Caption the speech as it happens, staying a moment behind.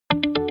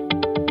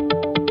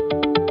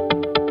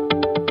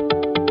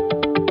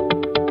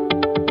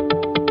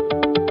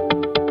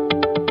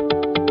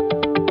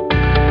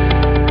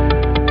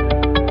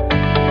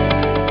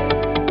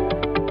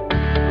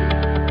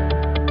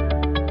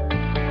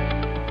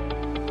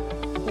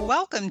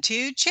Welcome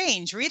to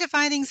Change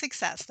Redefining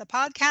Success, the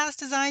podcast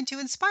designed to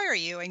inspire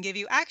you and give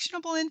you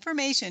actionable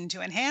information to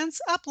enhance,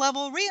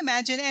 uplevel,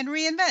 reimagine, and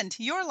reinvent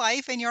your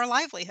life and your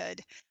livelihood.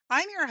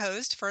 I'm your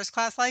host, first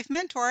class life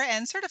mentor,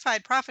 and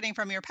certified profiting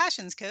from your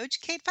passions coach,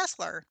 Kate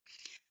Fessler.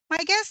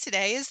 My guest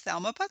today is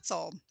Thelma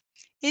Putzel.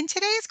 In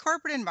today's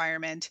corporate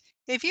environment,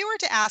 if you were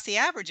to ask the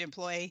average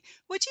employee,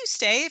 would you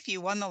stay if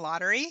you won the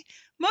lottery?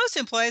 Most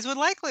employees would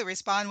likely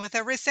respond with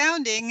a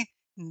resounding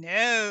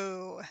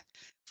no.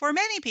 For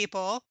many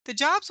people, the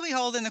jobs we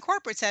hold in the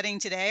corporate setting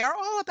today are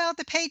all about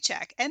the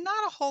paycheck and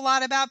not a whole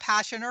lot about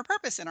passion or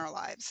purpose in our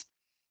lives.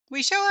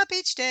 We show up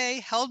each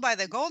day held by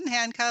the golden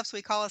handcuffs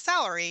we call a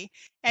salary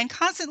and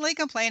constantly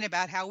complain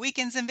about how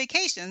weekends and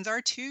vacations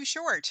are too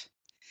short.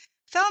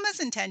 Thelma's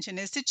intention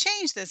is to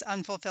change this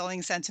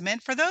unfulfilling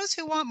sentiment for those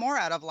who want more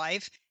out of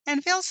life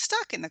and feel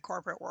stuck in the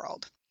corporate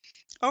world.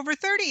 Over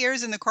 30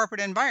 years in the corporate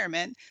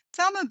environment,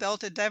 Thelma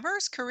built a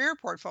diverse career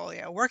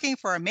portfolio, working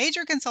for a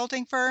major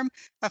consulting firm,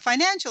 a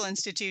financial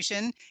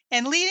institution,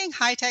 and leading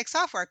high-tech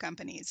software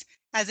companies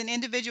as an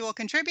individual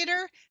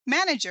contributor,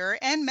 manager,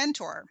 and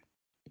mentor.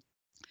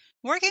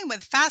 Working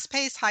with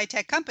fast-paced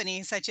high-tech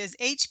companies such as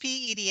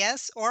HP,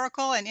 EDS,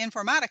 Oracle, and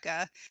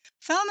Informatica,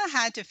 Thelma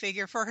had to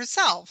figure for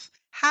herself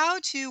how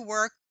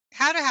to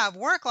have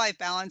work-life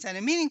balance and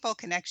a meaningful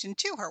connection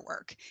to her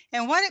work,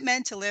 and what it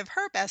meant to live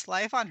her best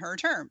life on her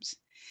terms.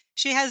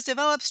 She has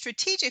developed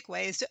strategic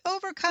ways to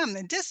overcome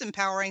the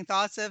disempowering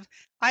thoughts of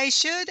I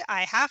should,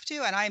 I have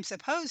to, and I'm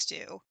supposed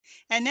to,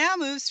 and now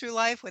moves through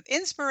life with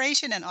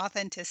inspiration and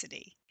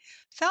authenticity.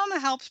 Thelma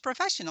helps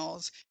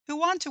professionals who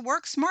want to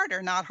work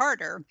smarter, not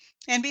harder,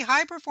 and be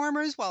high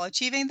performers while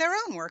achieving their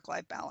own work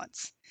life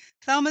balance.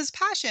 Thelma's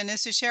passion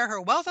is to share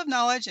her wealth of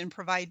knowledge and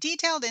provide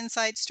detailed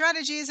insights,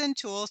 strategies, and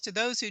tools to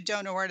those who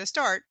don't know where to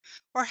start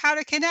or how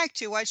to connect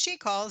to what she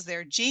calls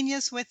their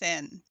genius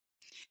within.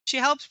 She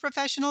helps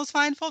professionals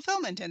find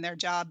fulfillment in their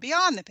job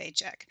beyond the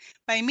paycheck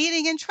by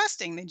meeting and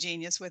trusting the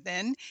genius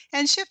within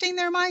and shifting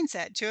their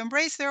mindset to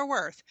embrace their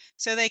worth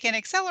so they can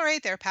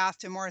accelerate their path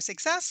to more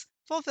success,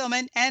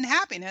 fulfillment, and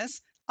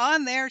happiness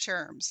on their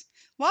terms.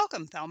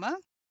 Welcome, Thelma.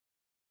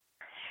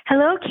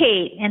 Hello,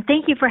 Kate, and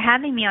thank you for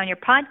having me on your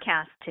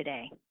podcast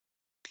today.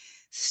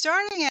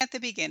 Starting at the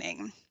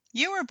beginning,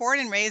 you were born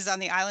and raised on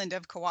the island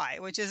of Kauai,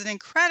 which is an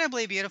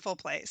incredibly beautiful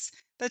place,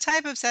 the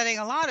type of setting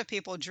a lot of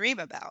people dream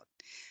about.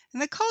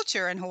 And the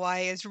culture in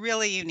Hawaii is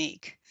really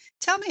unique.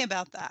 Tell me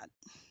about that.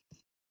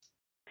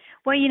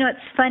 Well,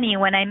 it's funny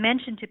when I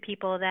mention to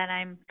people that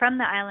I'm from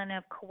the island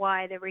of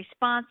Kauai, the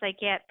response I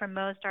get from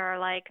most are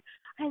like,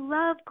 I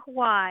love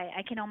Kauai.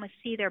 I can almost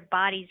see their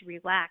bodies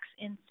relax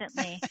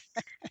instantly.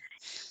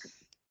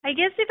 I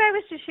guess if I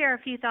was to share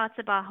a few thoughts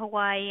about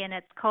Hawaii and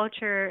its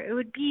culture, it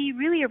would be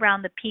really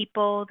around the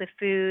people, the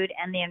food,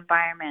 and the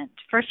environment.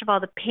 First of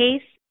all, the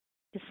pace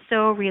is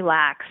so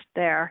relaxed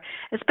there,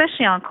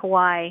 especially on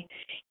Kauai.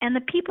 And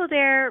the people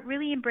there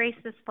really embrace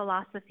this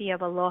philosophy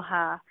of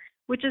aloha,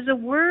 which is a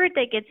word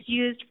that gets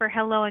used for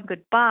hello and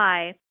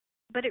goodbye,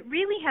 but it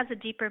really has a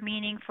deeper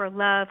meaning for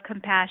love,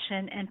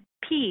 compassion, and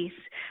peace,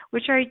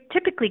 which are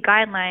typically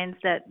guidelines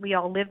that we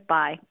all live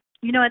by.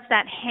 It's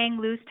that hang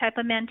loose type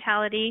of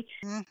mentality,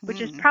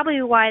 which is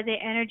probably why the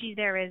energy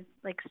there is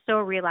like so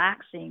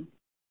relaxing.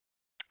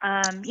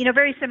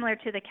 Very similar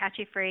to the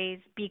catchy phrase,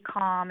 be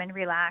calm and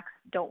relax,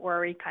 don't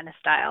worry kind of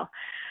style.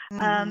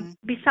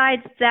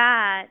 Besides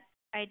that,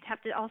 I'd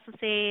have to also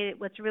say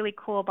what's really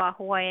cool about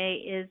Hawaii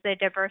is the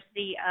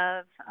diversity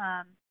of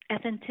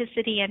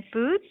ethnicity and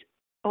foods.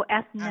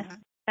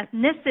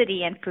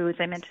 Ethnicity and foods,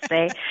 I meant to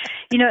say.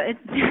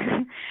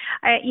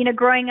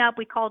 Growing up,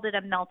 we called it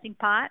a melting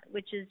pot,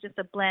 which is just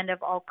a blend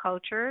of all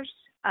cultures.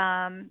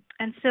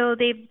 And so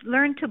they've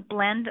learned to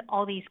blend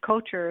all these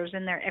cultures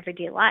in their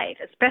everyday life,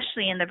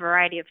 especially in the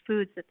variety of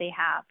foods that they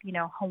have,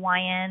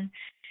 Hawaiian,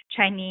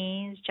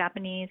 Chinese,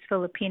 Japanese,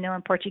 Filipino,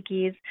 and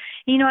Portuguese.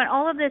 And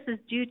all of this is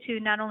due to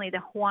not only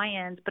the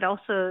Hawaiians, but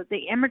also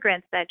the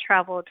immigrants that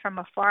traveled from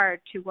afar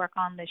to work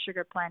on the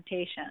sugar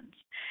plantations.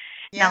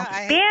 Yeah,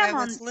 I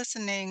was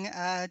listening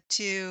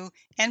to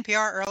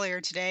NPR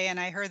earlier today, and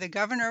I heard the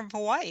governor of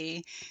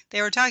Hawaii.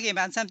 They were talking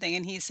about something,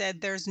 and he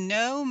said there's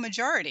no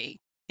majority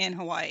in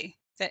Hawaii,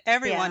 that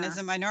everyone is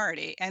a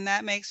minority, and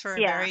that makes for a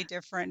very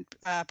different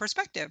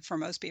perspective for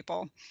most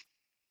people.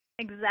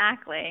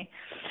 Exactly.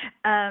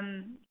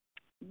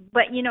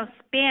 But,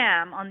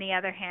 Spam, on the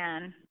other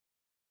hand,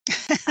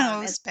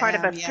 as Spam, part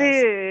of a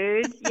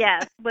food,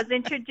 was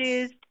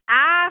introduced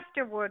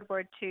after World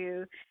War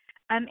II.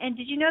 And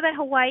did you know that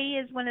Hawaii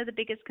is one of the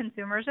biggest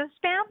consumers of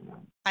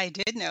Spam? I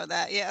did know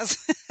that,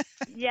 yes.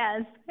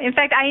 Yes. In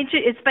fact,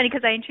 it's funny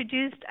because I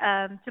introduced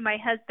to my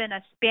husband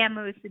a Spam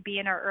musubi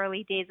in our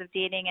early days of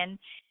dating, and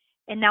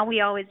now we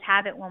always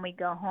have it when we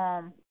go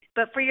home.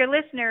 But for your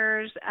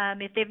listeners,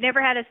 if they've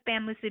never had a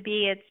Spam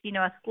musubi, it's,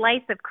 a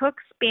slice of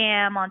cooked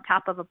Spam on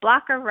top of a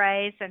block of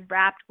rice and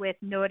wrapped with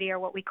nori, or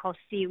what we call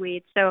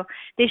seaweed. So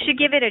they should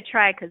give it a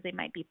try because they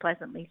might be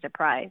pleasantly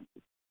surprised.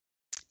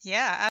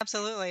 Yeah,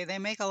 absolutely. They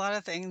make a lot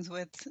of things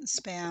with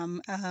spam,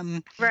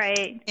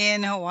 Right.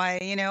 in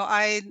Hawaii.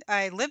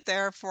 I lived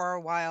there for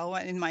a while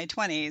in my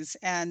 20s,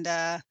 and,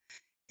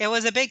 it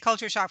was a big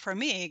culture shock for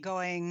me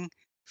going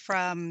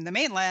from the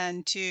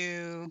mainland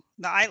to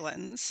the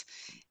islands.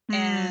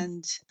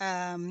 Mm.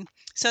 And,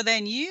 so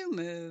then you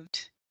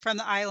moved from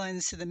the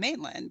islands to the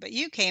mainland, but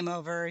you came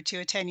over to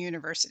attend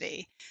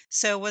university.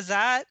 So was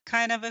that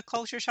kind of a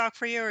culture shock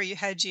for you, or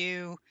had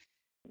you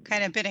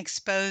kind of been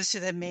exposed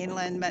to the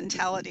mainland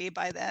mentality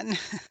by then?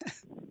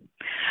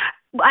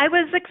 I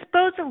was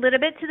exposed a little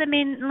bit to the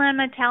mainland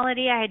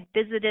mentality. I had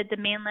visited the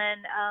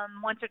mainland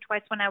once or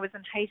twice when I was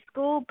in high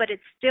school, but it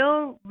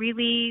still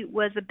really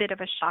was a bit of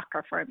a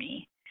shocker for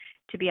me,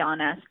 to be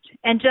honest.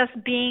 And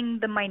just being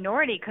the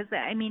minority, because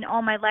I mean,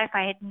 all my life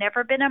I had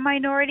never been a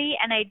minority,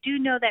 and I do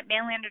know that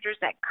mainlanders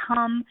that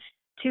come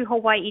to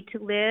Hawaii to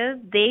live,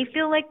 they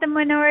feel like the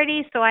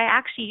minority. So I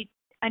actually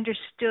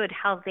understood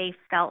how they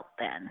felt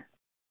then.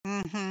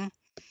 Mhm.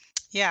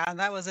 Yeah,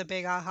 that was a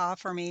big aha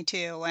for me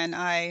too when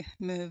I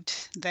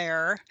moved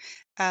there.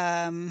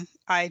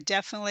 I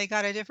definitely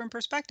got a different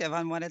perspective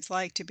on what it's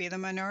like to be the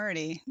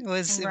minority. It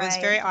was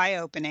very Right.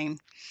 eye-opening.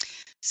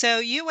 So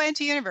you went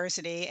to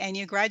university and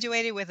you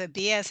graduated with a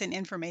BS in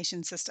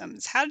information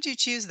systems. How did you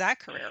choose that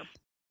career?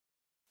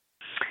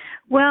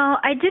 Well,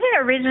 I didn't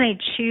originally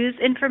choose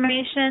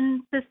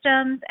information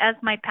systems as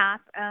my path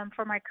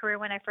for my career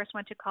when I first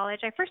went to college.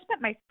 I first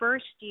spent my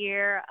first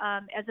year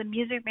as a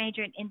music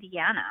major in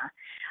Indiana.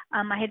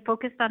 I had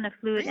focused on the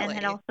flute and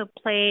had Really? also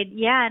played,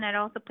 yeah, and I'd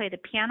also played the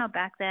piano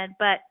back then.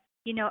 But,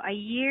 a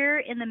year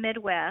in the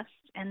Midwest,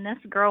 and this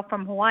girl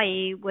from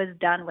Hawaii was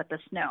done with the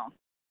snow.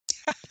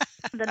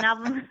 The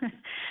novel,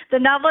 the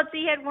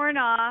novelty had worn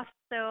off,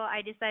 so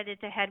I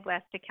decided to head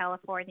west to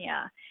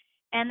California.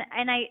 And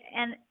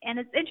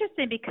it's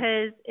interesting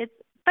because it's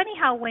funny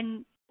how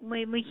when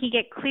we can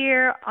get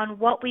clear on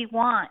what we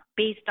want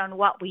based on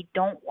what we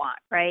don't want,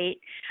 right?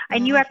 I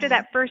knew after Mhm.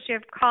 that first year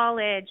of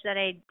college that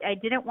I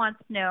didn't want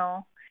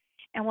snow,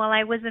 and while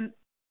I was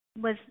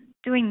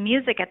doing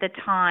music at the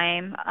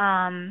time,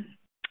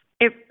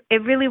 it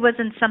it really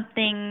wasn't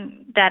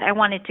something that I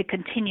wanted to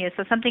continue.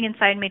 So something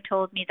inside me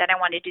told me that I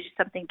wanted to do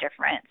something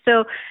different.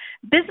 So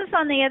business,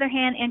 on the other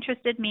hand,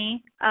 interested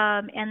me.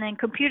 And then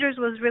computers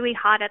was really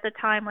hot at the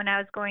time when I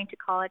was going to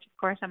college. Of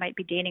course, I might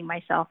be dating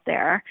myself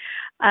there,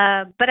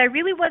 but I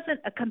really wasn't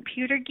a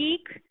computer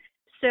geek.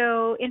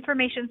 So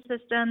information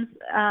systems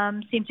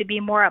seemed to be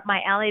more up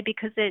my alley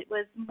because it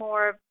was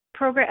more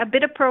a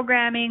bit of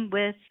programming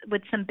with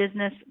some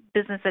business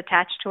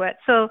attached to it.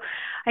 So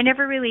I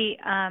never really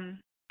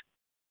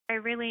I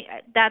really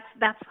that's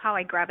how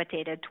I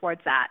gravitated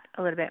towards that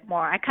a little bit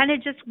more. I kind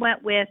of just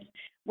went with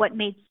what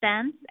made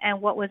sense and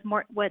what was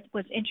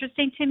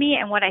interesting to me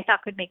and what I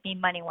thought could make me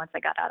money once I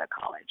got out of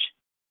college.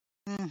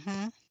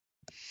 Mhm.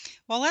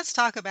 Well, let's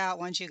talk about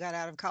once you got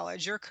out of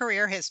college, your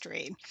career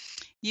history.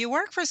 You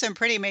work for some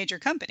pretty major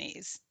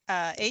companies,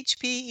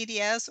 HP,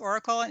 EDS,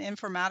 Oracle, and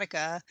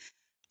Informatica.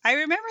 I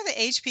remember that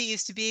HP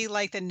used to be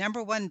like the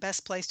number one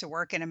best place to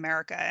work in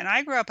America. And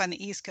I grew up on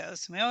the East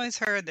Coast. We always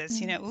heard this,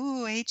 Mm.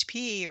 ooh,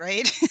 HP,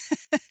 right?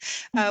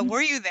 Mhm.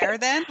 Were you there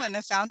then when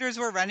the founders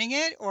were running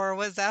it, or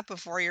was that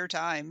before your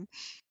time?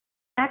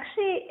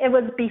 Actually, it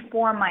was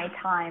before my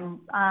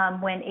time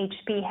when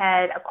HP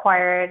had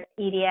acquired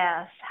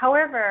EDS.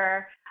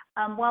 However,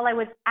 while I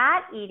was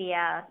at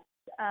EDS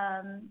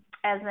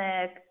as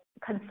a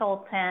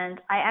consultant,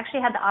 I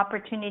actually had the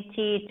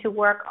opportunity to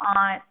work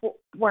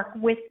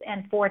with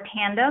and for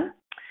Tandem.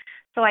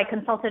 So I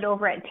consulted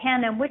over at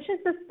Tandem, which is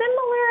a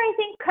similar, I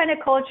think, kind of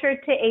culture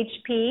to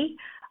HP.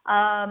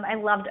 I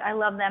love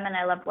them, and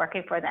I loved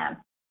working for them.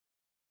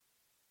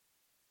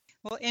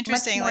 Well, Much more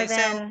interestingly, so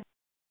than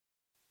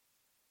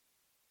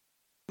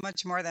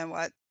much more than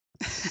what?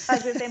 I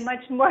was gonna say,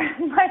 much more,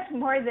 much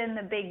more than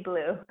the Big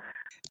Blue.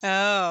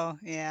 Oh,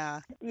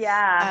 yeah.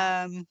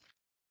 Yeah. Um,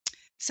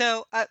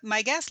 so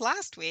my guest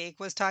last week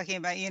was talking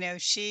about,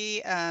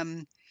 she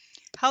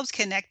helps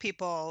connect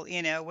people,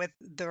 with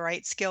the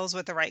right skills,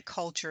 with the right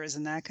cultures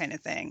and that kind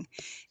of thing.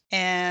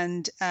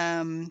 And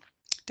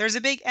there's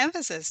a big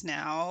emphasis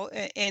now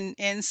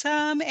in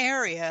some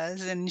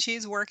areas, and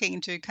she's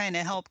working to kind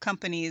of help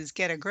companies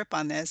get a grip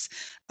on this,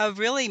 of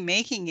really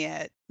making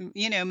it,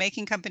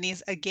 making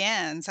companies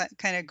again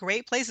kind of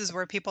great places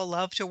where people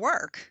love to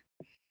work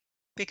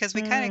because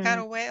we kind of got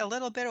Mm, away a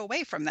little bit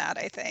away from that,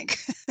 I think.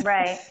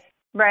 right.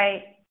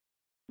 Right.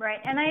 Right.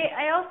 And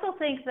I also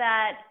think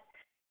that,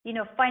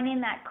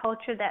 finding that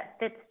culture that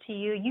fits to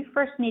you, you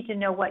first need to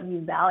know what you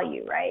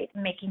value, right?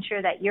 Making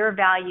sure that your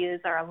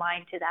values are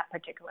aligned to that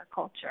particular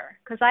culture.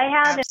 Because I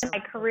have in my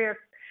Absolutely. career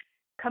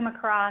come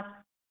across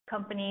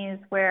companies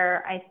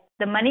where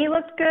the money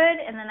looked good,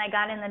 and then I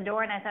got in the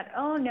door and I thought,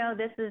 oh no,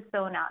 this is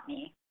so not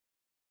me.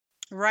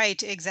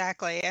 Right,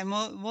 exactly. And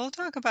we'll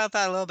talk about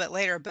that a little bit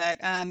later, but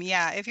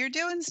yeah, if you're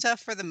doing stuff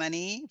for the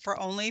money, for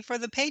only for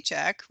the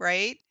paycheck,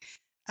 right?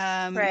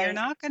 You're Right.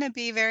 not going to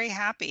be very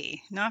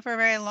happy, not for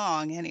very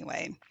long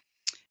anyway.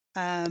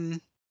 Um,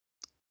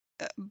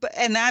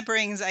 and that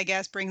brings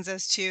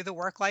us to the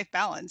work-life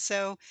balance.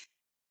 So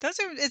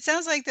it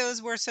sounds like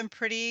those were some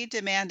pretty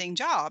demanding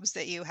jobs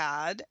that you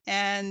had.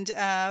 And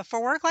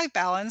for work-life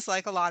balance,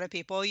 like a lot of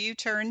people, you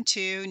turn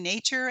to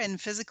nature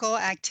and physical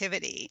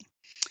activity.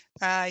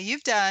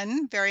 You've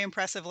done, very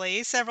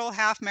impressively, several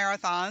half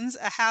marathons,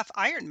 a half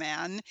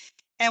Ironman.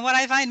 And what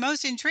I find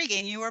most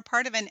intriguing, you were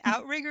part of an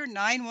outrigger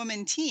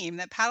 9-woman team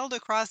that paddled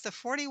across the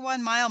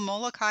 41-mile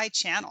Molokai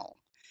Channel.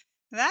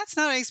 That's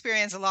not an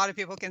experience a lot of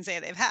people can say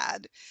they've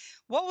had.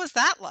 What was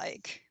that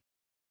like?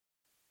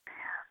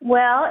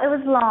 Well, it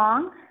was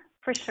long,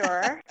 for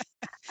sure.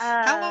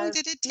 How long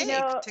did it You take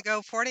know, to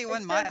go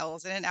 41 so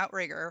miles in an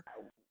outrigger?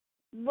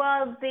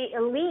 well, the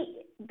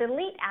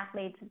elite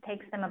athletes, it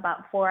takes them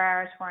about 4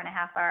 hours,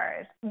 4.5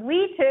 hours.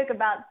 We took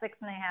about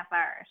 6.5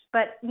 hours.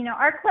 But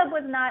our club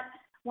was not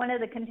one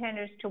of the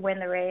contenders to win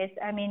the race.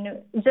 I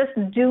mean, just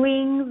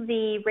doing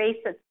the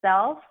race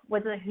itself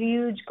was a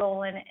huge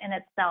goal in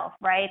itself,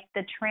 right?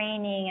 The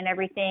training and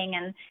everything,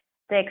 and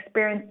the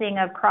experiencing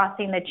of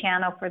crossing the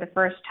channel for the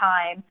first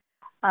time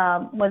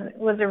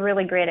was a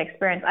really great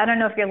experience. I don't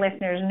know if your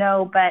listeners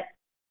know, but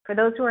for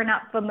those who are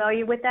not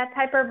familiar with that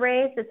type of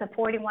race, it's a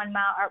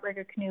 41-mile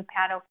outrigger canoe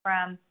paddle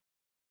from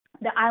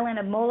the island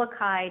of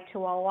Molokai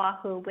to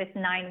Oahu with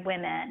 9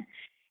 women.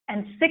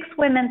 And 6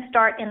 women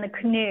start in the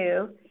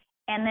canoe,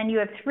 and then you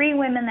have 3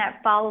 women that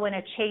follow in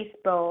a chase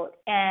boat.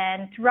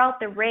 And throughout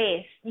the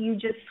race, you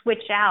just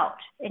switch out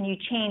and you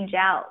change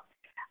out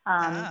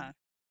Ah,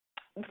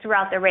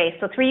 throughout the race.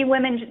 So the 3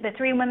 women in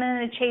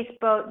the chase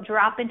boat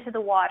drop into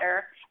the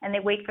water, and they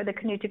wait for the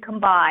canoe to come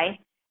by,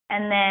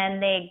 and then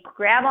they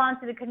grab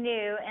onto the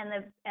canoe,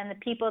 and the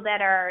people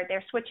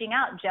they're switching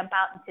out jump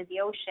out into the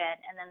ocean,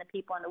 and then the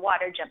people in the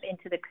water jump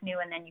into the canoe,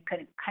 and then you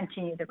could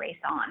continue the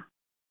race on.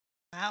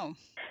 wow.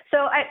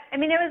 So I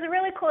mean, it was a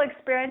really cool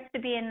experience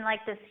to be in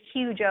like this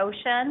huge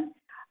ocean.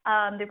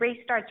 The race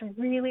starts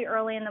really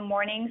early in the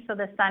morning, so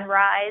the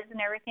sunrise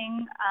and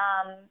everything.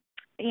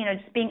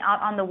 Just being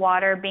out on the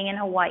water, being in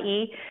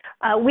Hawaii.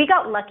 We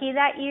got lucky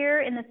that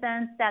year in the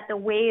sense that the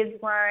waves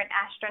weren't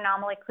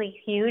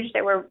astronomically huge.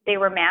 They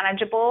were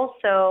manageable.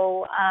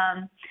 So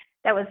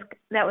that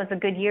was a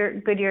good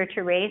year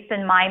to race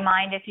in my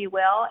mind, if you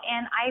will.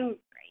 And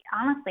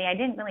I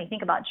didn't really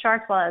think about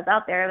sharks while I was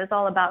out there. It was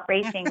all about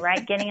racing,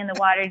 right? Getting in the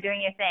water,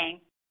 doing your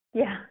thing.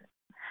 Yeah.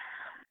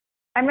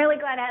 I'm really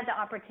glad I had the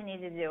opportunity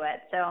to do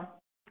it. So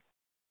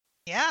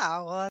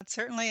Yeah, well, it's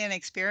certainly an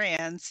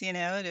experience,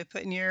 to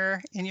put in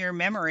your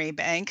memory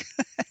bank.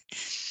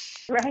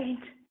 right.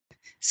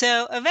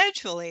 So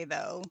eventually,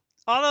 though,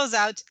 all those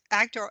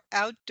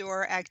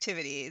outdoor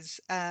activities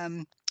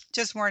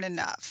just weren't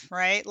enough,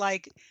 right?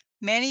 Like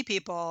many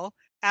people,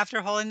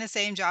 after holding the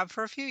same job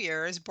for a few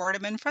years,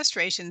 boredom and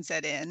frustration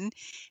set in,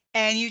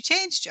 and you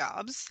changed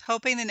jobs,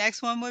 hoping the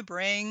next one would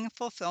bring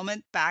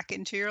fulfillment back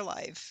into your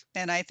life.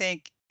 And I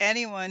think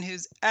anyone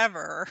who's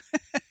ever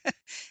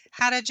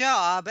had a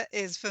job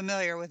is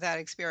familiar with that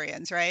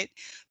experience, right?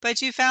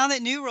 But you found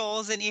that new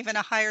roles and even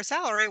a higher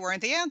salary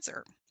weren't the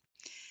answer.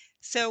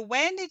 So,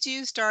 when did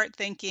you start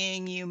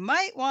thinking you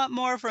might want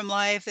more from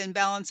life than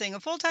balancing a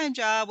full-time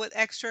job with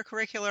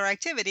extracurricular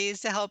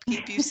activities to help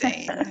keep you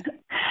sane?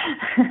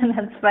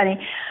 That's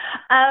funny.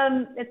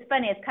 It's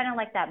funny. It's kind of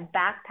like that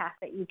backpack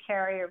that you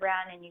carry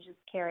around, and you just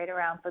carry it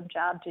around from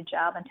job to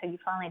job until you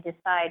finally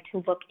decide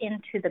to look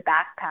into the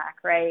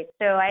backpack, right?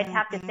 So I'd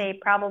have to Mhm. say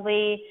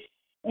probably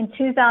in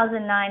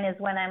 2009 is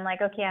when I'm like,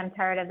 okay, I'm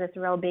tired of this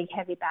real big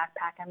heavy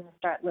backpack. I'm going to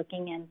start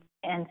looking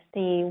and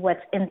see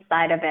what's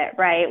inside of it,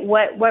 right?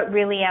 What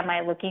really am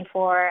I looking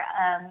for?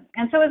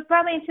 And so it was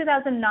probably in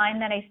 2009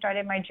 that I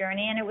started my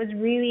journey, and it was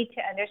really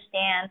to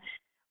understand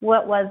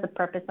what was the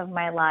purpose of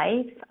my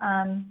life.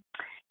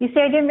 You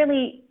see,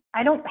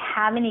 I don't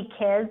have any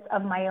kids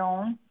of my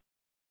own.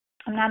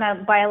 I'm not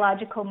a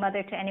biological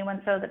mother to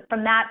anyone, so that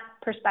from that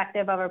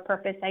perspective of a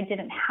purpose, I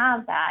didn't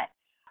have that.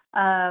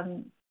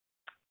 Um,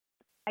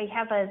 I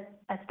have a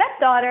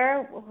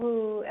stepdaughter,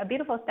 a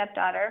beautiful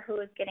stepdaughter who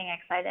is getting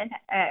excited,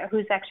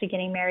 who's actually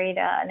getting married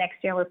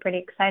next year. We're pretty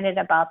excited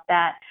about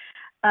that.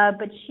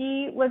 But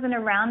she wasn't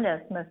around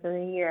us most of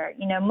the year.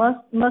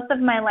 Most of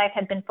my life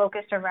had been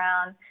focused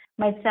around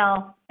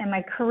myself and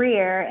my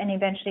career, and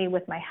eventually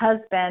with my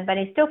husband. But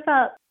I still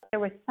felt there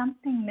was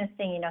something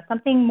missing.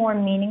 Something more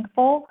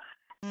meaningful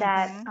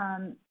that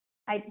Mhm.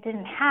 I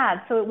didn't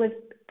have. So it was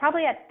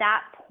probably at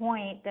that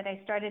point that I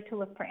started to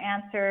look for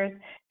answers,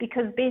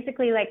 because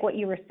basically, like what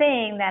you were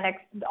saying,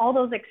 that all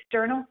those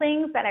external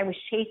things that I was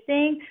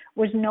chasing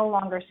was no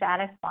longer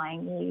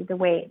satisfying me the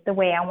way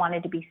I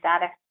wanted to be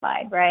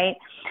satisfied, right?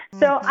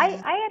 So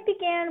Mhm. I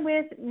began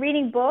with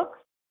reading books.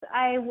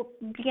 I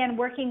began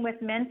working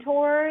with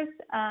mentors.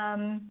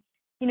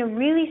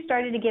 Really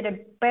started to get a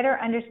better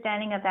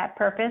understanding of that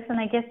purpose. And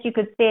I guess you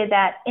could say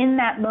that in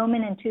that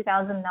moment in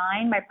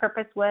 2009, my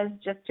purpose was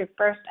just to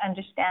first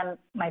understand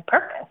my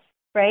purpose,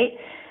 right?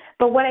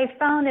 But what I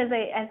found as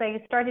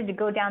I started to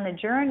go down the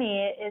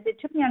journey is it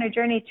took me on a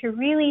journey to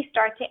really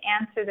start to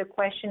answer the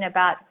question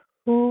about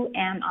who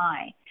am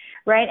I,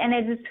 right? And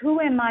it is who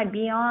am I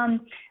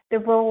beyond the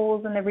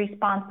roles and the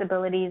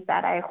responsibilities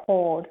that I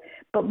hold,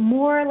 but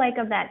more like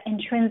of that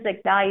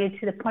intrinsic value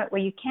to the point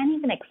where you can't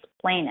even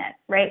explain it,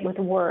 right, with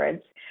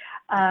words.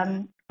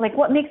 Like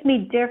what makes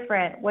me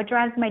different? What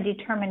drives my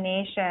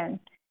determination?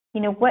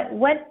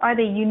 What are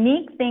the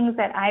unique things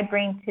that I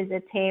bring to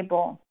the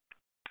table?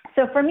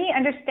 So for me,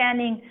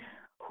 understanding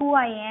who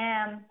I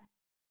am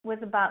was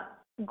about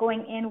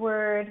going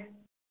inward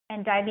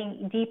and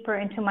diving deeper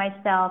into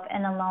myself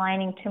and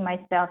aligning to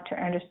myself to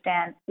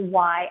understand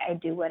why I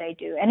do what I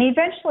do. And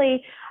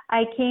eventually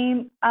I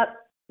came up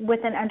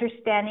with an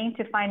understanding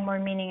to find more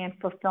meaning and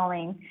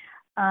fulfilling.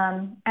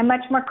 I'm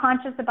much more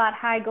conscious about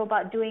how I go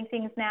about doing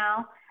things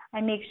now.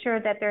 I make sure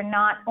that they're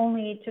not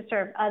only to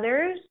serve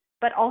others,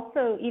 but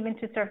also even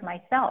to serve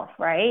myself,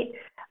 right?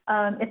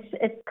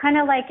 It's kind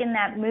of like in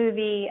that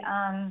movie,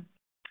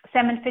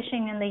 Salmon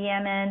Fishing in the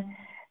Yemen,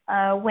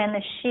 when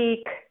the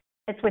sheik,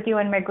 it's with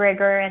Ewan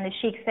McGregor, and the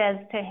sheik says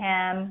to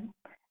him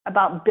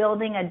about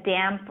building a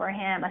dam for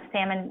him,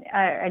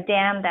 a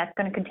dam that's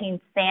going to contain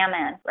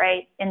salmon,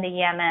 right, in the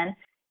Yemen.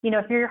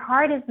 If your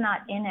heart is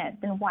not in it,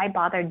 then why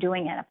bother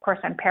doing it? Of course,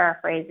 I'm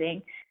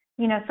paraphrasing.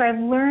 So I've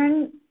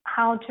learned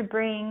how to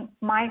bring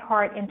my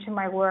heart into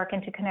my work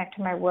and to connect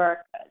to my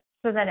work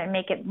so that I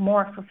make it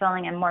more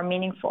fulfilling and more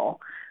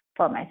meaningful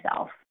for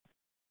myself.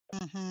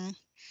 Mm-hmm.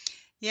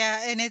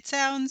 Yeah, and it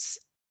sounds,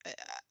 uh,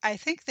 I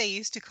think they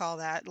used to call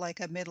that like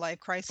a midlife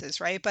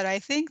crisis, right? But I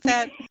think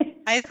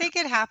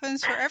it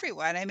happens for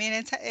everyone. I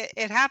mean,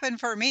 it happened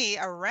for me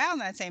around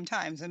that same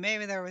time. So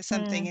maybe there was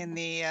something Mm, in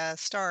the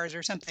stars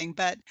or something.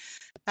 But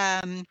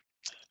um,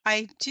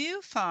 I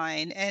do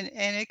find, and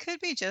it could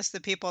be just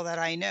the people that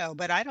I know,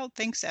 but I don't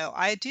think so.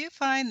 I do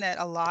find that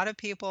a lot of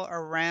people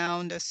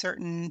around a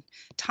certain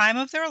time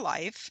of their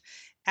life,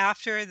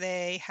 after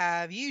they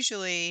have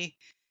usually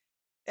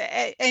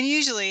and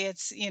usually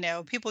it's,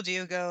 people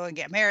do go and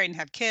get married and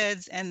have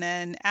kids. And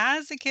then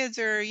as the kids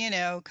are,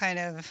 kind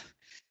of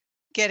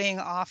getting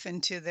off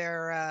into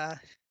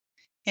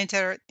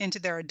into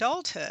their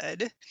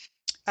adulthood,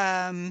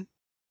 um,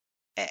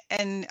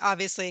 and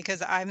obviously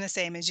because I'm the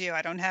same as you,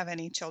 I don't have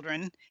any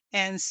children.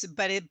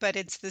 But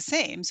it's the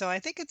same. So I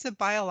think it's a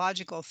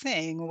biological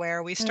thing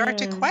where we start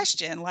to mm,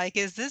 question, like,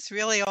 is this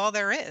really all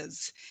there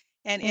is?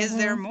 And is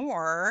there mm-hmm.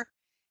 more?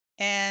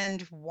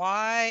 And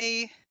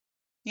why?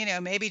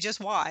 Maybe just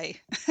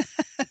why.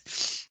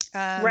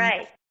 um,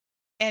 Right.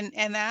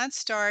 and that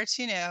starts,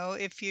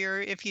 if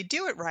you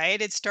do it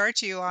right, it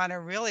starts you on a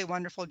really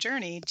wonderful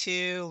journey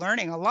to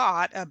learning a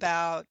lot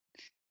about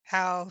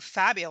how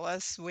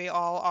fabulous we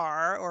all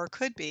are or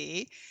could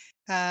be.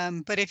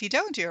 But if you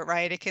don't do it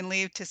right, it can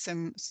lead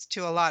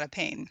to a lot of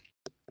pain.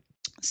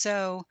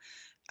 So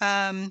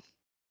um,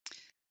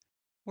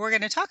 we're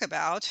going to talk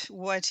about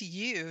what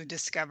you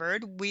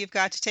discovered. We've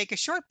got to take a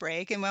short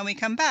break, and when we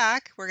come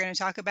back, we're going to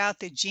talk about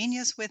the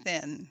genius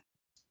within.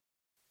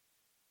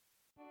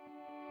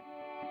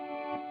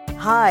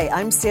 Hi,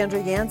 I'm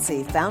Sandra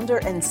Yancey, founder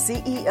and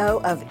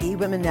CEO of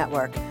eWomen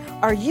Network.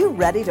 Are you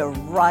ready to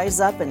rise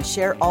up and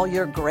share all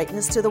your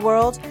greatness to the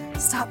world?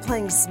 Stop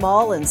playing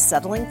small and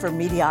settling for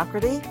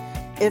mediocrity?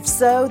 If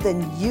so,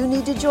 then you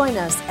need to join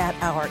us at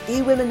our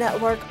eWomen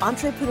Network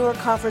Entrepreneur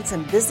Conference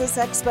and Business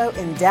Expo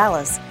in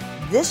Dallas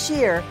this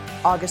year,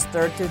 August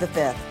 3rd through the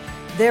 5th.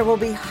 There will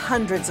be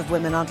hundreds of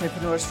women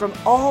entrepreneurs from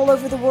all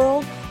over the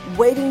world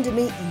waiting to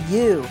meet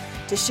you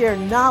to share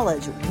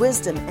knowledge,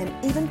 wisdom, and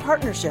even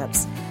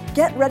partnerships.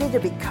 Get ready to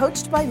be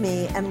coached by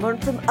me and learn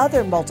from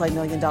other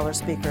multi-million-dollar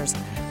speakers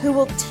who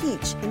will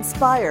teach,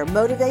 inspire,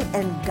 motivate,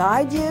 and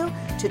guide you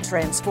to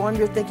transform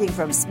your thinking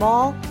from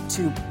small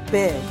to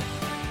big.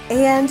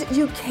 And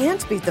you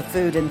can't beat the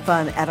food and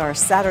fun at our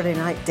Saturday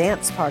night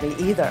dance party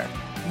either.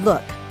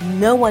 Look,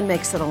 no one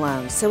makes it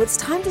alone, so it's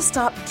time to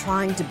stop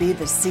trying to be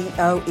the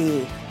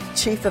COE,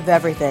 Chief of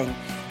Everything,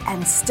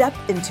 and step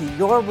into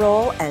your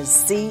role as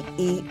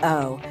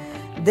CEO.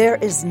 There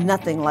is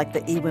nothing like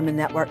the eWomen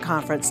Network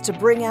Conference to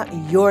bring out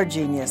your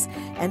genius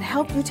and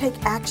help you take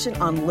action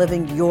on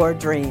living your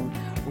dream.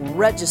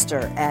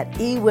 Register at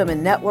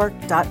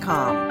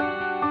eWomenNetwork.com.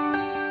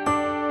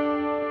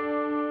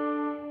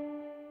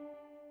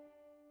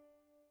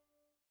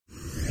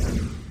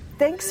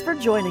 Thanks for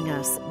joining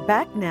us.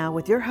 Back now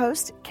with your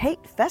host,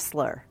 Kate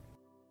Fessler.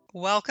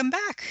 Welcome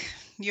back.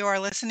 You are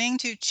listening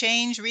to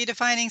Change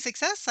Redefining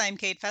Success. I'm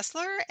Kate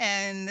Fessler,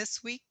 and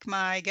this week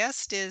my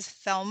guest is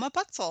Thelma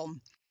Putzel.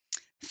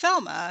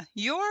 Thelma,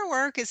 your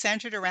work is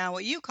centered around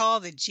what you call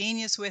the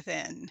genius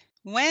within.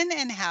 When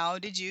and how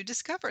did you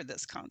discover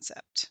this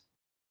concept?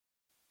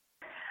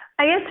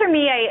 I guess for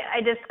me,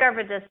 I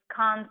discovered this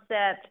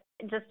concept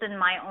just in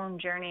my own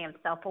journey of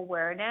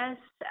self-awareness.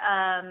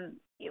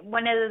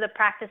 One of the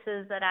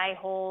practices that I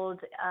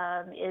hold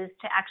is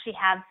to actually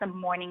have some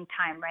morning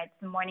time, right?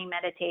 Some morning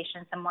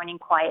meditation, some morning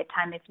quiet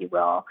time, if you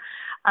will.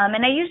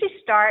 And I usually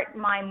start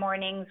my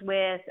mornings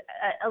with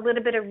a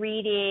little bit of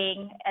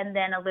reading and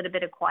then a little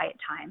bit of quiet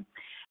time.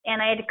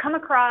 And I had come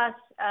across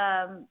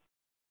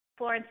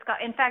Florence Scott.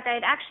 In fact, I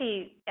had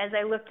actually, as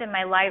I looked in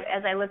my life,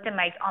 as I looked in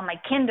my on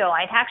my Kindle,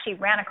 I'd actually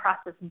ran across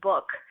this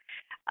book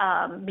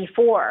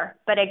before,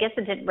 but I guess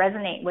it didn't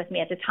resonate with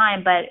me at the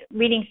time. But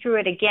reading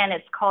through it again,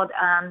 it's called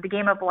The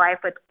Game of Life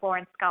with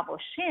Florence Scovel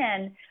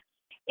Shinn.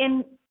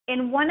 In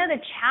one of the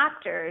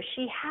chapters,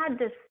 she had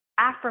this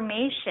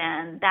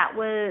affirmation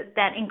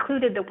that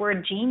included the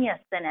word genius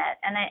in it,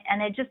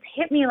 and it just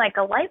hit me like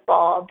a light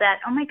bulb that,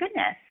 oh my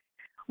goodness,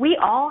 we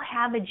all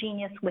have a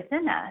genius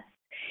within us.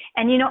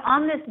 And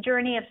on this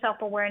journey of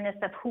self-awareness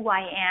of who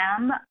I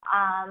am,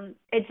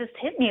 it just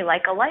hit me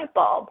like a light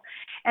bulb.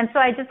 And so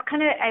I just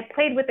I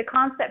played with the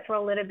concept for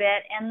a little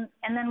bit, and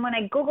then when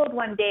I Googled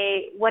one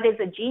day, what is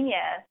a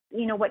genius,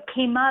 what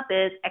came up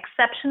is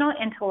exceptional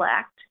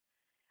intellect,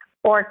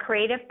 or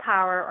creative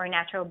power, or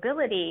natural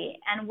ability.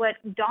 And what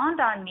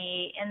dawned on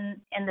me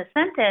in the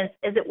sentence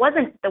is it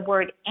wasn't the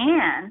word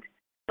and,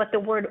 but the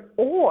word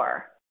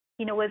or.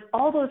 Was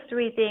all those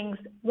three things,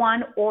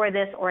 one or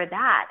this or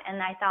that.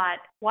 And I thought,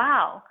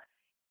 wow,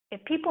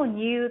 if people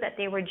knew that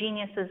they were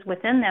geniuses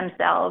within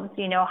themselves,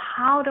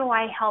 how do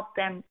I help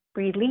them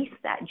release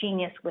that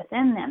genius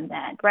within them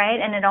then, right?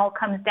 And it all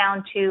comes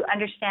down to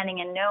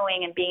understanding and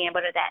knowing and being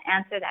able to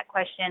answer that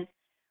question,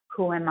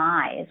 who am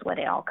I, is what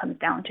it all comes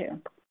down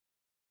to.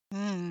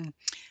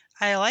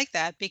 I like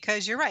that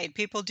because you're right.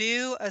 People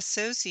do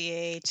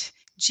associate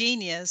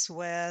genius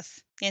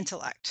with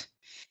intellect.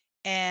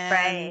 And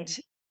Right.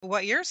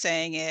 what you're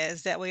saying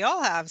is that we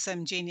all have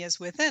some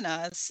genius within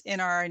us in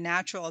our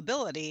natural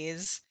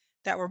abilities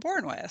that we're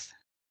born with.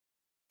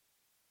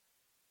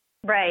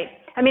 Right.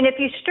 I mean, if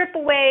you strip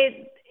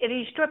away,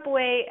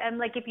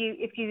 like if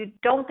you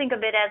don't think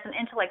of it as an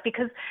intellect,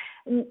 because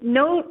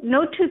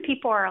no two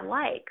people are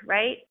alike,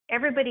 right?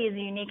 Everybody is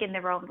unique in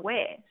their own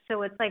way.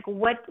 So it's like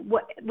what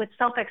with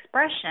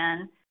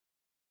self-expression,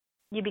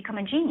 you become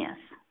a genius.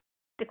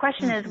 The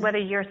question is Mhm. whether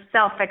you're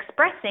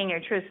self-expressing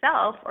your true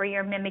self or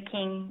you're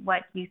mimicking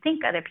what you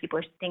think other people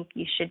think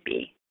you should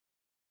be.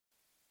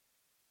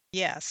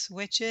 Yes,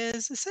 which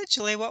is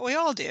essentially what we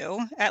all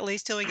do, at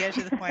least till we get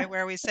to the point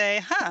where we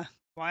say, huh,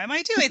 why am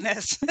I doing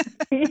this?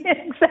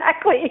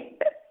 Exactly.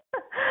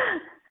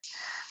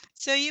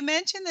 So you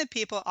mentioned that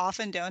people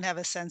often don't have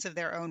a sense of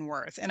their own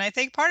worth. And I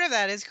think part of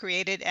that is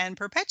created and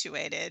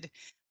perpetuated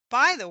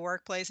by the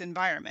workplace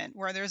environment,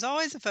 where there's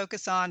always a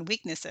focus on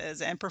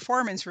weaknesses and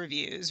performance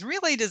reviews,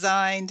 really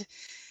designed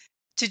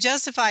to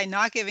justify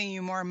not giving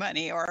you more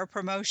money or a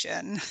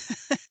promotion.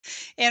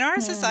 In our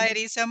Hmm.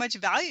 society, so much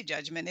value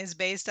judgment is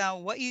based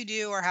on what you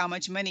do or how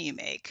much money you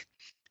make.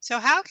 So,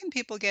 how can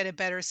people get a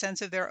better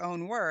sense of their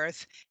own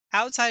worth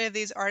outside of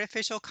these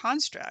artificial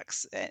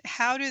constructs?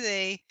 How do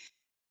they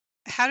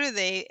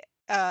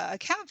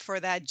account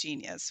for that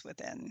genius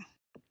within?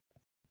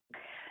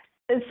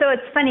 So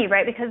it's funny,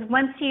 right? Because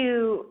once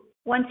you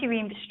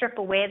strip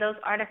away those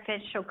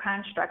artificial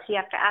constructs, you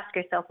have to ask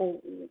yourself,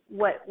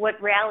 well, what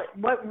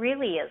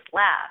really is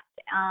left?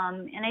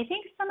 And I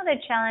think some of the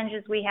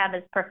challenges we have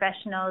as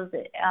professionals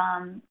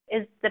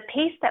is the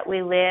pace that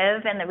we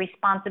live and the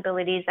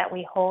responsibilities that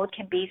we hold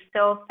can be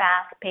so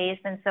fast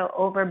paced and so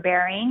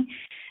overbearing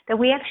that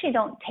we actually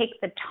don't take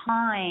the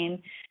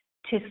time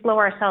to slow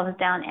ourselves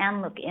down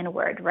and look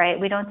inward, right?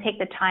 We don't take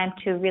the time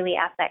to really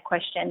ask that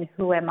question,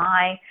 who am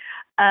I?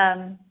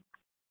 Um,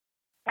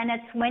 and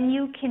it's when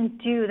you can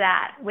do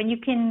that, when you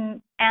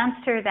can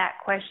answer that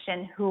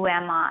question, who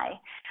am I?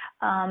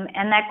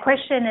 And that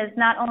question is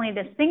not only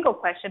the single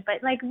question,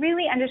 but like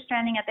really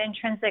understanding at the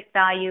intrinsic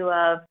value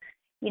of,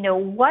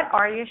 what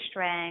are your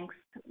strengths?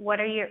 What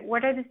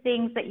are the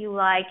things that you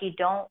like, you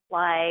don't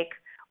like?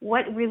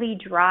 What really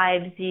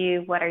drives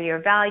you? What are your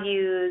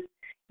values?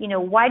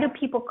 Why do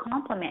people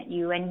compliment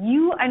you? And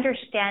you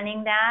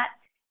understanding that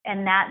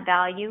and that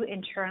value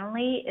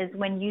internally is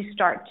when you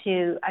start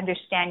to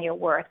understand your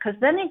worth, because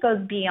then it goes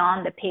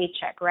beyond the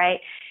paycheck,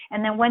 right?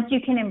 And then once you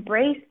can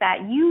embrace that,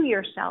 you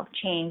yourself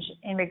change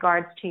in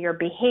regards to your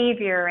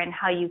behavior and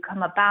how you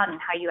come about and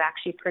how you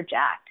actually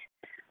project.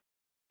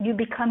 You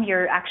become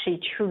your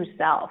actually true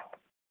self.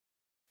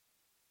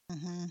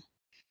 Hmm.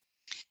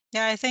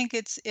 Yeah, I think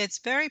it's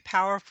very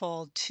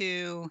powerful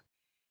to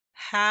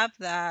have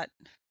that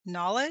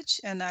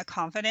knowledge and that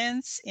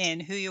confidence in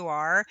who you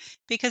are,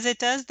 because it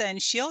does then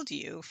shield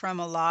you from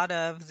a lot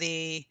of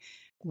the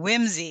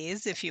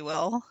whimsies, if you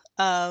will,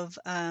 of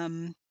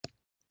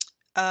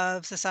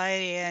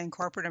society and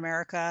corporate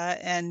America,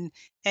 and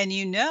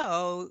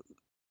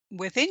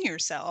within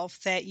yourself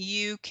that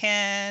you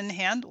can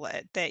handle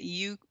it, that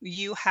you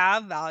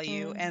have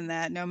value, Mm-hmm. and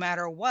that no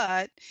matter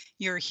what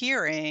you're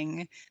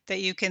hearing,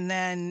 that you can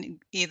then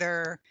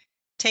either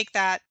take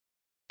that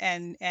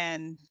and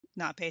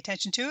not pay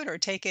attention to it, or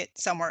take it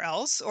somewhere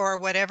else, or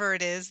whatever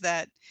it is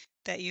that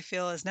you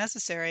feel is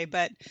necessary.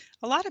 But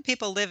a lot of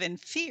people live in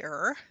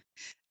fear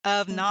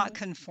of not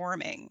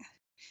conforming,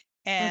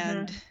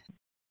 and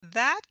Mm-hmm.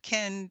 that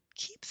can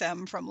keep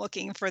them from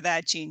looking for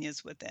that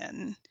genius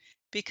within,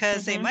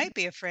 because they Mm-hmm. might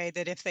be afraid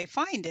that if they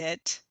find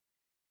it,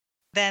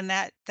 then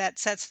that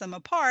sets them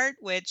apart,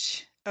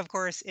 which of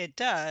course it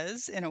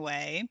does in a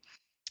way.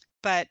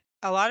 But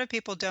a lot of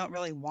people don't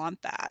really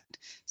want that.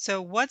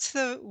 So what's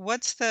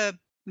the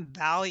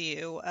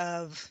value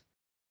of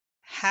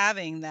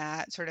having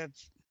that sort of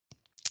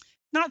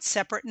not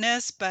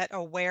separateness, but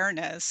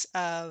awareness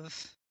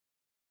of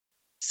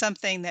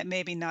something that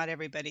maybe not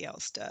everybody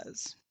else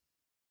does?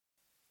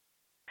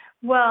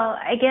 Well,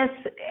 I guess,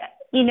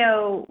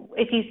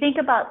 if you think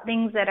about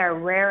things that are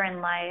rare in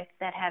life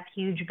that have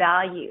huge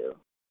value,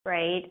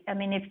 right? I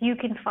mean, if you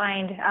can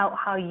find out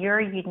how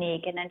you're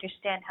unique and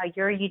understand how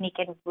you're unique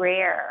and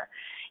rare,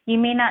 you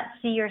may not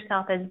see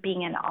yourself as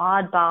being an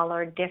oddball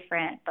or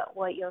different, but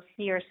what you'll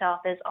see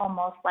yourself is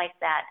almost like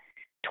that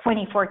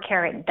 24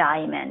 karat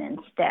diamond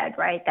instead,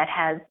 right? That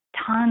has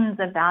tons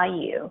of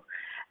value.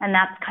 And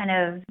that's kind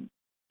of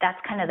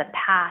the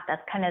path.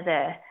 That's kind of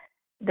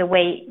the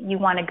way you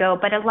want to go.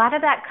 But a lot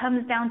of that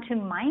comes down to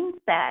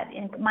mindset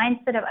and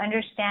mindset of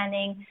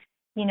understanding,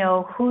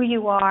 who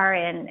you are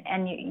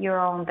and your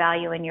own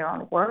value and your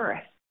own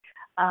worth,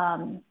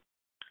 and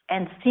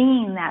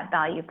seeing that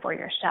value for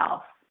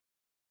yourself.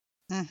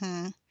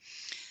 Hmm.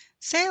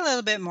 Say a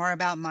little bit more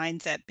about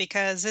mindset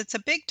because it's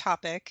a big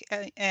topic,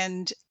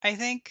 and I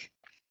think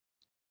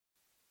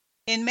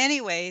in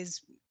many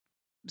ways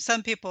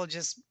some people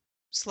just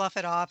slough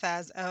it off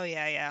as, oh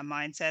yeah, yeah,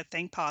 mindset,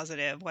 think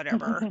positive,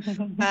 whatever.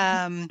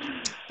 Um,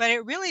 but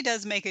it really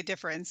does make a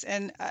difference,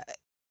 and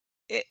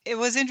it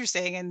was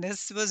interesting, and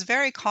this was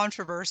very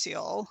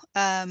controversial.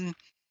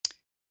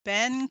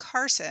 Ben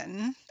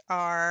Carson,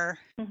 our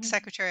Mhm.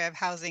 Secretary of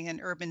Housing and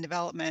Urban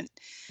Development,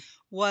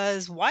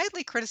 was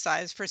widely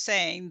criticized for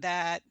saying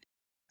that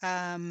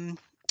I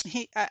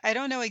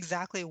don't know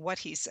exactly what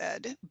he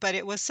said, but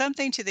it was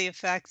something to the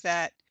effect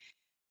that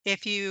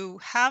if you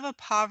have a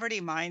poverty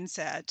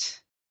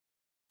mindset,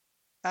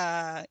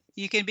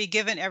 you can be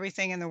given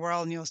everything in the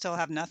world and you'll still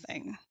have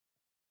nothing,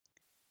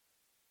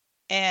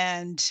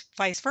 and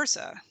vice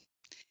versa.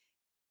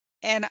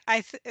 And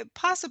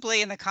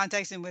possibly in the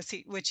context in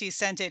which he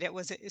sent it,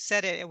 it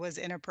said it was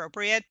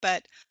inappropriate,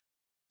 but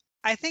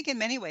I think in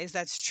many ways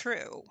that's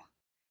true.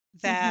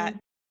 That Mhm.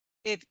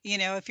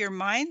 if your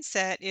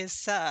mindset is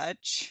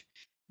such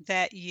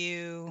that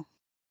you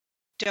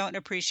don't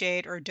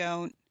appreciate or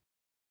don't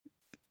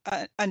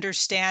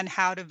understand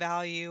how to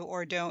value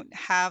or don't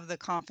have the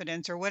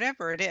confidence or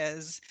whatever it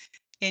is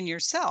in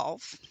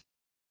yourself,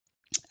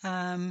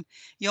 um,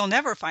 you'll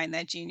never find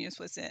that genius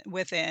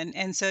within,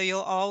 and so you'll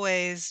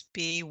always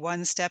be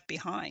one step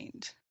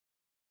behind.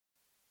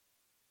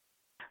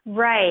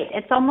 Right.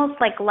 It's almost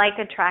like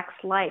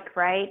attracts like,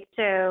 right?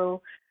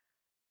 So,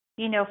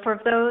 for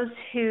those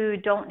who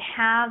don't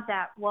have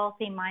that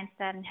wealthy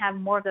mindset and have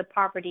more of the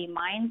poverty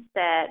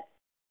mindset,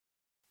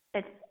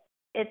 it's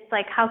it's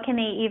like how can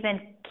they even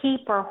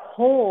keep or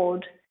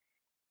hold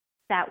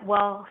that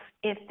wealth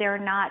if they're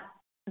not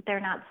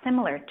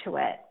similar to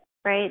it,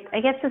 right?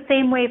 I guess the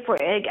same way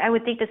I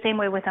would think the same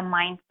way with a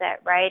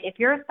mindset, right? If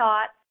your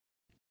thoughts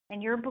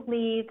and your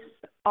beliefs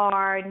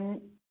are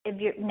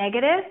if you're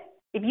negative,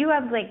 if you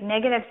have like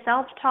negative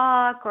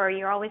self-talk or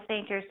you're always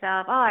saying to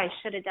yourself, "Oh, I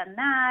should have done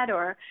that,"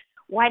 or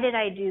 "Why did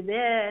I do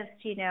this?"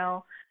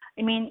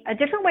 I mean, a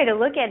different way to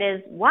look at it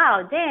is,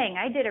 "Wow, dang,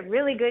 I did a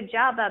really good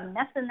job of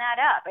messing that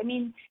up." I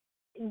mean,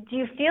 do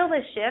you feel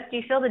the shift? Do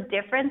you feel the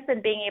difference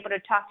in being able to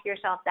talk to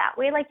yourself that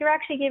way? Like you're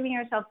actually giving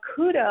yourself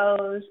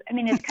kudos. I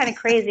mean, it's kind of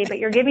crazy, but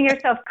you're giving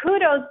yourself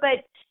kudos,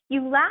 but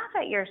you laugh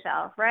at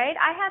yourself, right?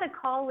 I had a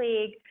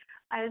colleague,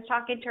 I was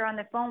talking to her on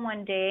the phone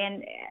one day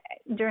and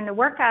during the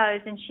work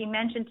hours, and she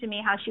mentioned to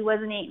me how she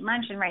wasn't eating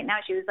lunch, and right now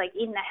she was like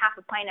eating a half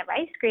a pint of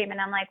ice cream.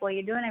 And I'm like, well,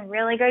 you're doing a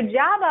really good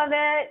job of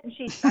it. And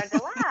she started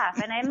to laugh.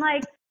 And I'm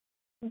like,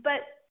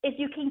 but if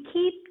you can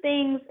keep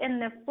things in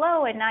the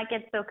flow and not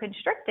get so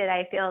constricted,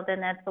 I feel then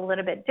that's a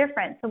little bit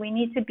different. So we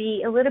need to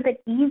be a little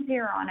bit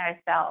easier on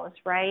ourselves,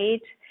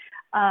 right?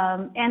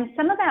 And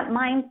some of that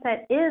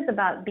mindset is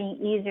about being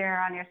easier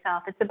on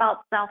yourself. It's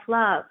about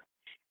self-love,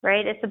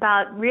 right? It's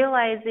about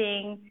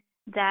realizing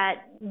that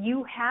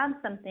you have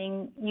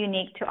something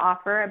unique to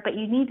offer, but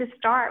you need to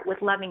start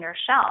with loving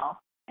yourself.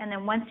 And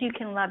then once you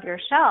can love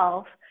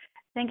yourself,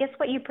 then guess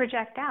what you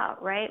project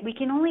out, right? We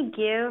can only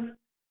give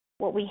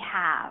what we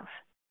have.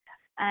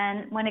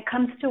 And when it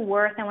comes to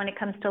worth and when it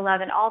comes to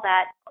love and all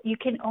that,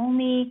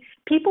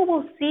 people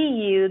will see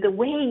you the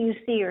way you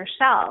see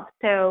yourself.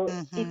 So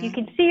if you Hmm.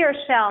 can see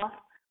yourself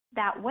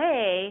that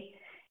way,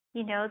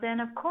 then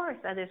of course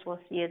others will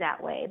see you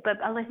that way. But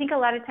I think a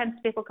lot of times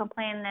people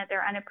complain that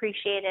they're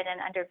unappreciated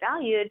and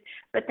undervalued,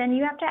 but then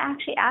you have to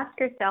actually ask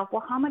yourself,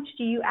 well, how much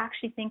do you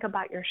actually think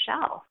about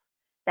yourself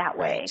that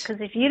way? Right. Because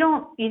if you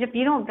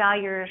don't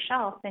value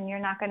yourself, then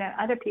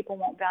other people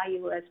won't value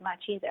you as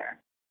much either.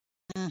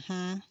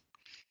 Hmm.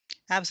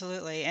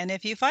 Absolutely. And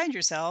if you find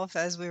yourself,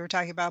 as we were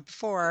talking about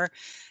before,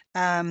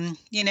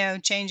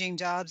 changing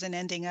jobs and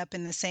ending up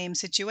in the same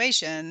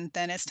situation,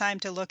 then it's time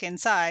to look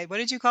inside. What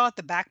did you call it?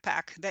 The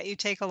backpack that you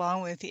take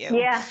along with you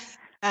Yeah,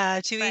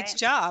 to each right.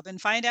 job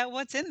and find out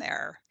what's in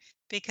there,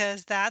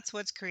 because that's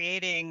what's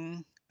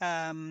creating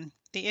the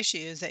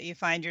issues that you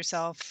find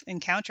yourself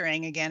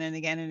encountering again and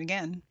again and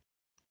again.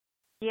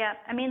 Yeah.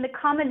 I mean, the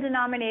common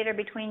denominator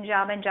between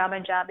job and job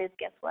and job is,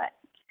 guess what?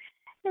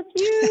 It's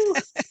you.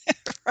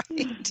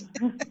 Right.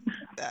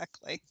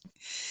 Exactly.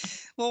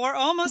 Well, we're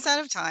almost out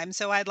of time,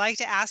 so I'd like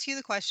to ask you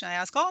the question I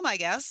ask all my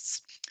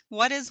guests.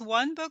 What is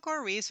one book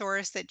or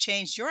resource that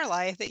changed your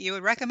life that you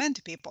would recommend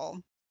to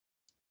people?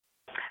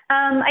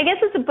 I guess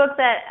it's a book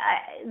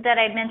that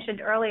I mentioned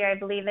earlier. I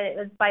believe it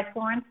was by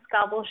Florence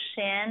Scovel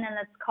Shinn, and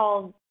it's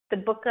called The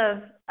Book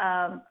of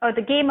or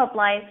The Game of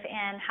Life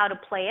and How to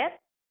Play It.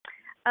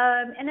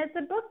 And it's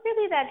a book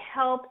really that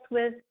helps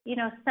with,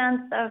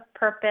 sense of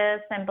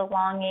purpose and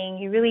belonging.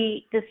 You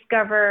really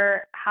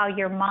discover how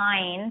your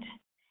mind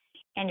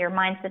and your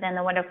mindset and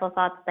the wonderful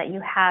thoughts that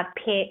you have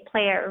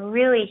play a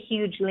really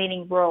huge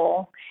leading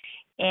role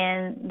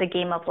in the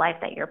game of life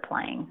that you're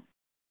playing.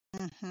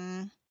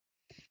 Mm-hmm.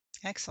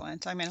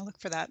 Excellent. I'm going to look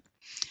for that.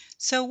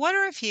 So, what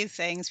are a few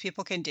things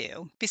people can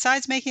do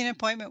besides making an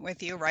appointment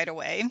with you right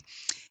away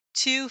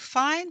to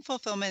find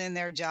fulfillment in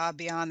their job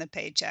beyond the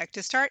paycheck,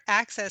 to start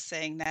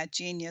accessing that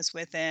genius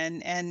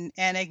within and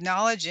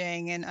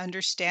acknowledging and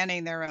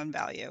understanding their own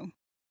value?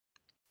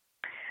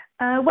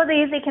 Well,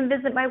 they can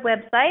visit my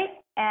website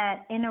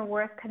at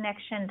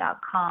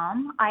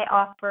innerworthconnection.com. I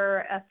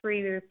offer a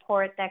free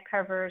report that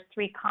covers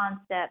 3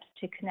 concepts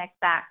to connect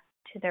back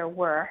to their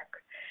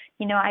work.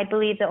 I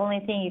believe the only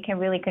thing you can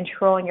really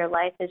control in your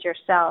life is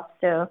yourself.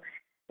 So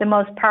the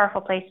most powerful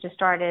place to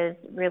start is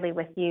really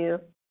with you,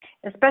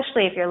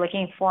 especially if you're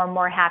looking for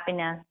more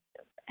happiness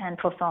and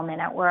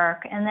fulfillment at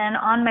work. And then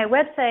on my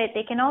website,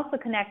 they can also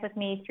connect with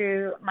me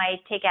through my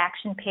Take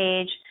Action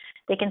page.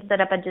 They can set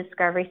up a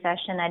discovery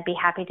session. I'd be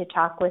happy to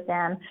talk with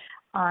them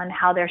on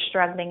how they're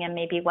struggling and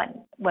maybe what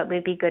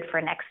would be good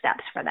for next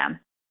steps for them.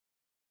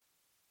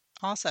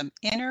 Awesome.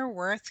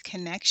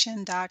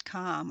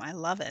 Innerworthconnection.com. I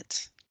love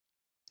it.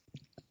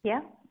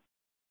 Yeah.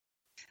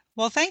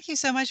 Well, thank you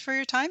so much for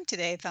your time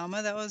today,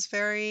 Thelma. That was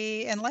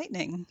very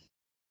enlightening.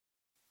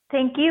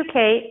 Thank you,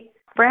 Kate,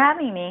 for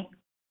having me.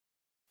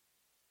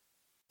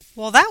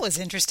 Well, that was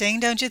interesting,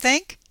 don't you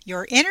think?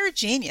 Your inner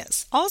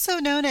genius, also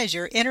known as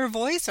your inner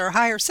voice or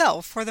higher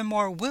self for the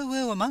more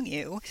woo-woo among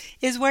you,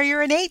 is where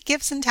your innate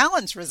gifts and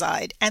talents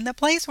reside and the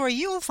place where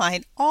you will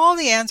find all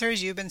the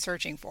answers you've been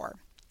searching for.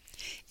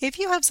 If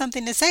you have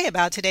something to say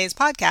about today's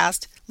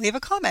podcast, leave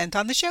a comment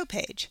on the show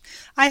page.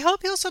 I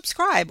hope you'll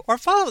subscribe or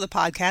follow the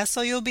podcast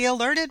so you'll be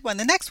alerted when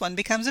the next one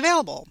becomes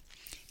available.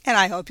 And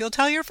I hope you'll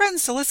tell your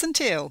friends to listen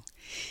too.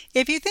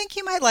 If you think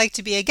you might like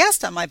to be a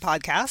guest on my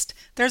podcast,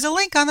 there's a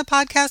link on the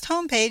podcast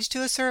homepage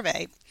to a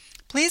survey.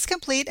 Please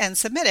complete and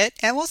submit it,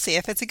 and we'll see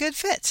if it's a good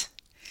fit.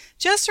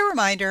 Just a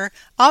reminder,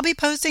 I'll be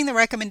posting the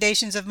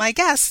recommendations of my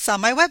guests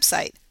on my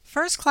website,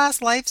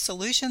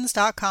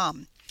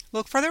 firstclasslifesolutions.com.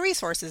 Look for the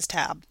Resources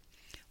tab.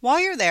 While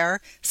you're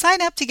there,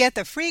 sign up to get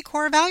the free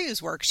Core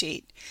Values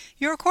worksheet.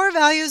 Your core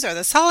values are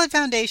the solid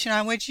foundation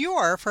on which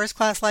your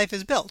first-class life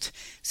is built,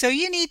 so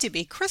you need to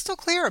be crystal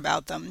clear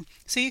about them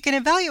so you can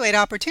evaluate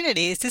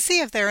opportunities to see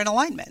if they're in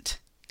alignment.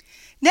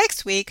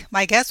 Next week,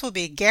 my guest will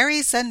be Gary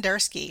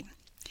Sendersky.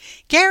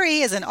 Gary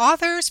is an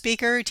author,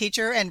 speaker,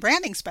 teacher, and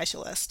branding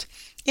specialist,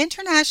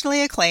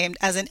 internationally acclaimed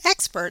as an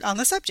expert on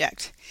the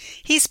subject.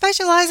 He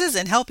specializes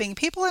in helping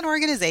people and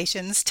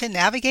organizations to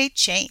navigate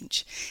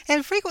change,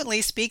 and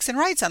frequently speaks and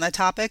writes on the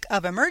topic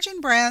of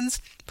emerging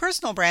brands,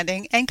 personal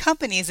branding, and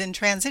companies in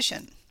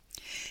transition.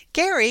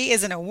 Gary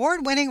is an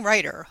award-winning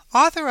writer,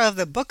 author of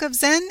The Book of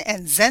Zen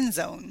and Zen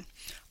Zone,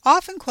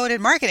 often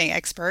quoted marketing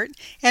expert,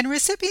 and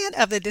recipient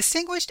of the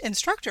Distinguished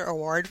Instructor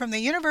Award from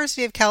the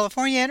University of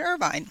California in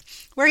Irvine,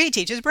 where he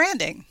teaches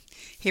branding.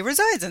 He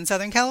resides in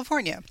Southern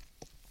California.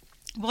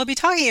 We'll be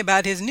talking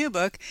about his new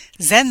book,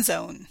 Zen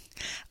Zone.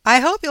 I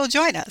hope you'll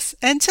join us.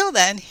 Until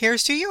then,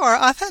 here's to your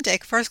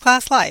authentic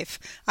first-class life.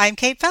 I'm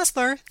Kate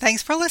Fessler.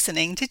 Thanks for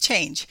listening to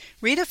Change,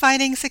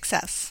 Redefining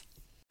Success.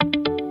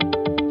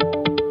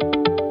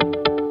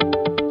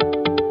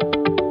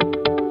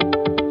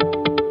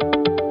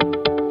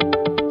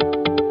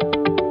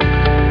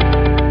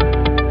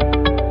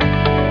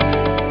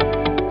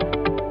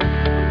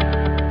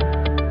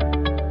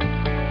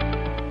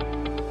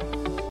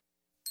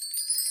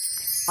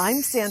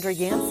 I'm Sandra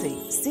Yancey,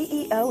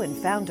 CEO and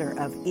founder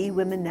of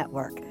eWomen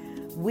Network.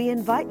 We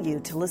invite you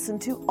to listen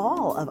to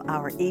all of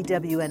our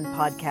EWN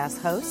podcast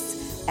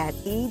hosts at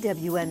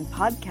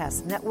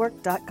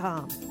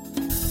ewnpodcastnetwork.com.